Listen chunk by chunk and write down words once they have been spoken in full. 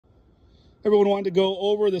Everyone wanted to go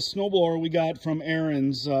over the snowblower we got from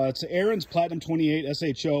Ariens. It's Ariens Platinum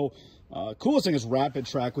 28 SHO. Coolest thing is Rapid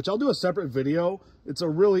Track, which I'll do a separate video. It's a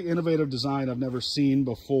really innovative design I've never seen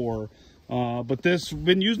before. But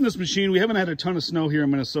been using this machine. We haven't had a ton of snow here in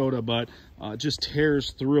Minnesota, but it just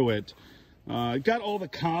tears through it. Got all the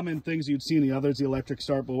common things you'd see in the others, the electric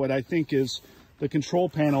start, but what I think is the control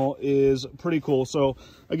panel is pretty cool. So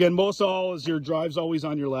again, most all is your drive's always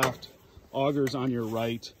on your left, auger's on your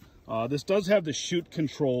right. This does have the chute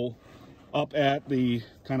control up at the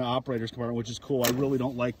kind of operator's compartment, which is cool. I really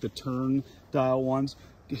don't like the turn dial ones.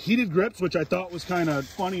 Heated grips, which I thought was kind of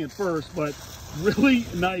funny at first, but really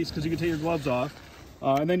nice because you can take your gloves off.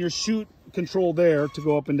 And then your chute control there to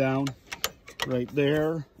go up and down right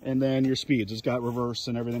there. And then your speeds. It's got reverse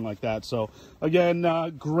and everything like that. So again,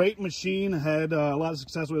 great machine. Had a lot of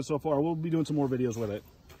success with it so far. We'll be doing some more videos with it.